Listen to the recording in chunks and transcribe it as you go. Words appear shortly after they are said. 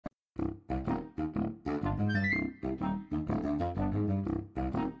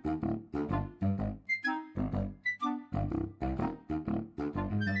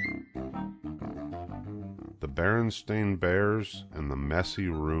Berenstain Bears and the Messy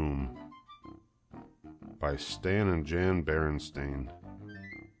Room by Stan and Jan Berenstain.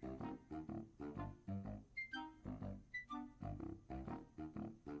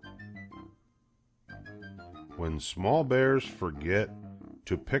 When small bears forget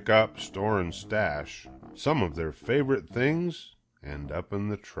to pick up, store, and stash some of their favorite things end up in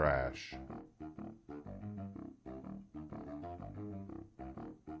the trash.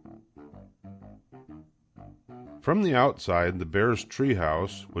 From the outside, the bear's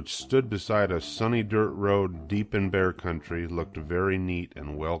treehouse, which stood beside a sunny dirt road deep in bear country, looked very neat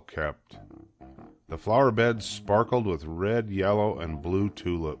and well kept. The flower beds sparkled with red, yellow, and blue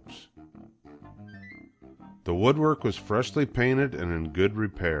tulips. The woodwork was freshly painted and in good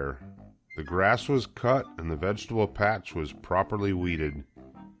repair. The grass was cut and the vegetable patch was properly weeded.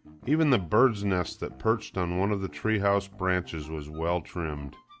 Even the bird's nest that perched on one of the treehouse branches was well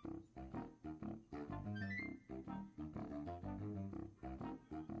trimmed.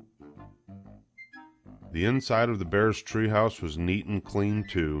 The inside of the bear's treehouse was neat and clean,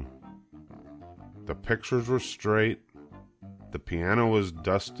 too. The pictures were straight, the piano was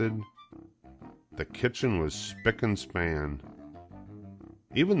dusted, the kitchen was spick and span.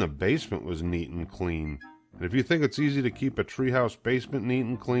 Even the basement was neat and clean, and if you think it's easy to keep a treehouse basement neat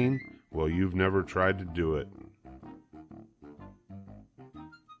and clean, well, you've never tried to do it.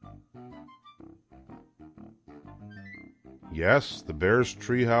 Yes, the bear's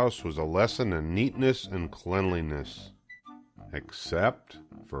treehouse was a lesson in neatness and cleanliness. Except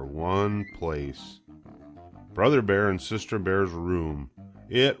for one place. Brother Bear and Sister Bear's room.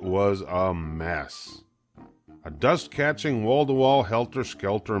 It was a mess. A dust-catching, wall-to-wall,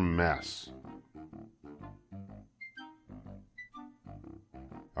 helter-skelter mess.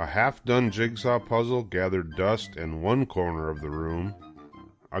 A half-done jigsaw puzzle gathered dust in one corner of the room.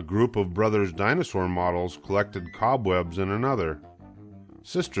 A group of Brothers' dinosaur models collected cobwebs in another.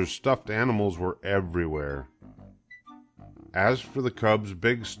 Sister's stuffed animals were everywhere. As for the cub's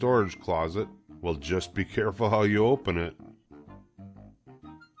big storage closet, well, just be careful how you open it.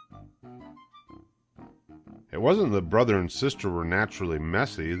 It wasn't that brother and sister were naturally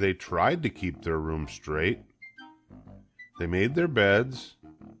messy. They tried to keep their room straight. They made their beds,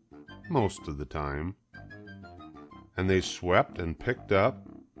 most of the time, and they swept and picked up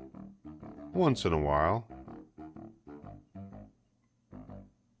once in a while.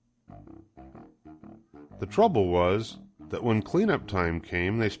 The trouble was that when cleanup time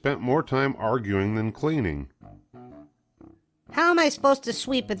came, they spent more time arguing than cleaning. How am I supposed to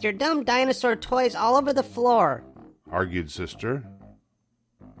sweep with your dumb dinosaur toys all over the floor? Argued Sister.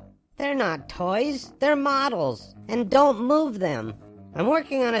 They're not toys, they're models, and don't move them. I'm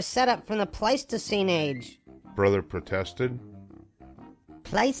working on a setup from the Pleistocene age. Brother protested.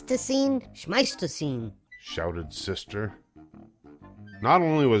 Pleistocene, Schmeistocene, shouted Sister. Not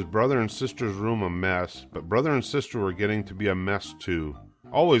only was brother and sister's room a mess, but brother and sister were getting to be a mess too,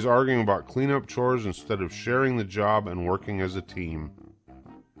 always arguing about cleanup chores instead of sharing the job and working as a team.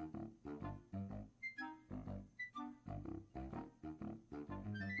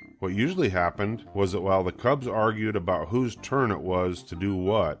 What usually happened was that while the cubs argued about whose turn it was to do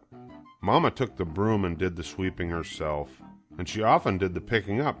what, Mama took the broom and did the sweeping herself. And she often did the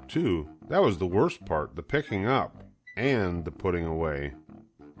picking up, too. That was the worst part, the picking up and the putting away.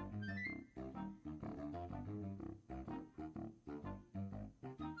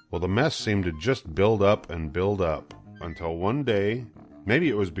 Well, the mess seemed to just build up and build up, until one day, maybe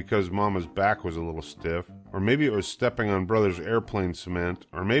it was because Mama's back was a little stiff, or maybe it was stepping on Brother's airplane cement,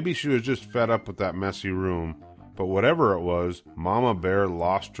 or maybe she was just fed up with that messy room, but whatever it was, Mama Bear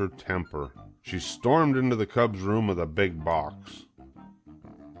lost her temper. She stormed into the cub's room with a big box.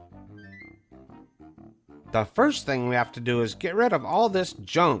 The first thing we have to do is get rid of all this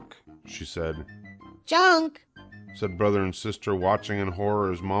junk, she said. Junk, said brother and sister, watching in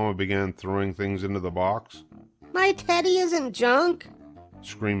horror as Mama began throwing things into the box. My teddy isn't junk,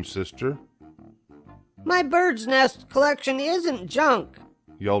 screamed Sister. My bird's nest collection isn't junk,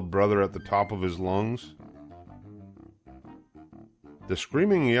 yelled brother at the top of his lungs. The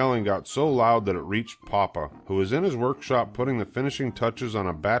screaming and yelling got so loud that it reached Papa, who was in his workshop putting the finishing touches on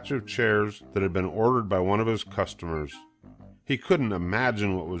a batch of chairs that had been ordered by one of his customers. He couldn't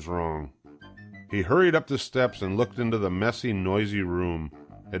imagine what was wrong. He hurried up the steps and looked into the messy, noisy room.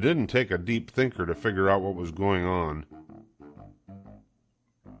 It didn't take a deep thinker to figure out what was going on.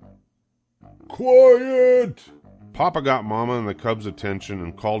 Quiet! Papa got Mama and the cubs' attention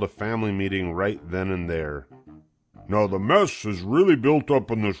and called a family meeting right then and there. Now, the mess is really built up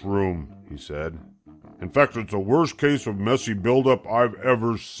in this room, he said. In fact, it's the worst case of messy buildup I've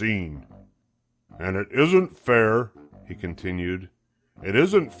ever seen. And it isn't fair, he continued. It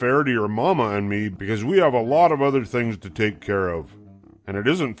isn't fair to your mama and me because we have a lot of other things to take care of. And it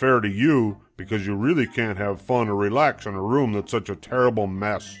isn't fair to you because you really can't have fun or relax in a room that's such a terrible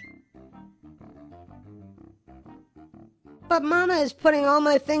mess. But Mama is putting all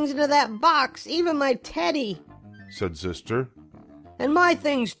my things into that box, even my teddy, said Sister. And my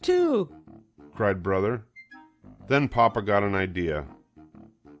things too, cried Brother. Then Papa got an idea.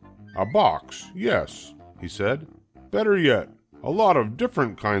 A box, yes, he said. Better yet, a lot of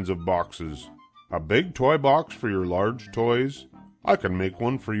different kinds of boxes. A big toy box for your large toys. I can make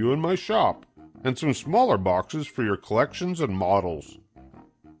one for you in my shop. And some smaller boxes for your collections and models.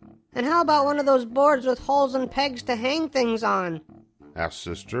 And how about one of those boards with holes and pegs to hang things on? Asked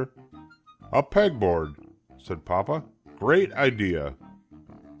Sister. A pegboard, said Papa. Great idea.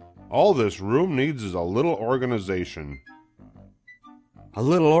 All this room needs is a little organization. A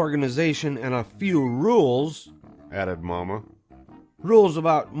little organization and a few rules, added Mama. Rules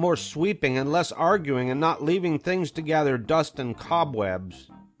about more sweeping and less arguing and not leaving things to gather dust and cobwebs.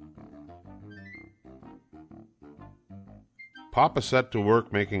 Papa set to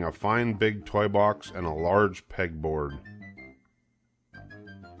work making a fine big toy box and a large pegboard.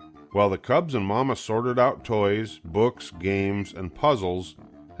 While the Cubs and Mama sorted out toys, books, games, and puzzles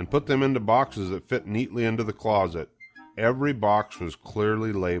and put them into boxes that fit neatly into the closet, every box was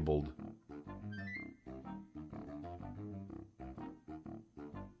clearly labeled.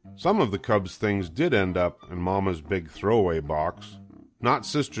 Some of the Cubs' things did end up in Mama's big throwaway box. Not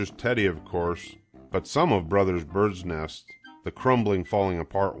Sister's teddy, of course, but some of Brother's bird's nest, the crumbling, falling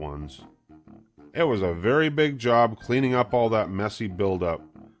apart ones. It was a very big job cleaning up all that messy buildup,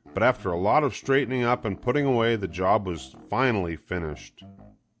 but after a lot of straightening up and putting away, the job was finally finished.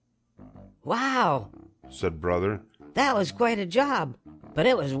 Wow, said Brother. That was quite a job, but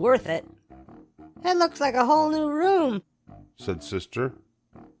it was worth it. It looks like a whole new room, said Sister.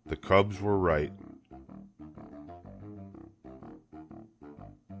 The Cubs were right.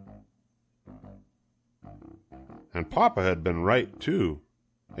 And Papa had been right, too.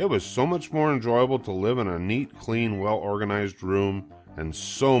 It was so much more enjoyable to live in a neat, clean, well-organized room, and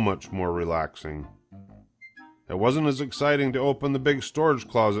so much more relaxing. It wasn't as exciting to open the big storage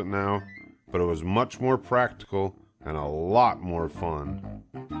closet now, but it was much more practical and a lot more fun.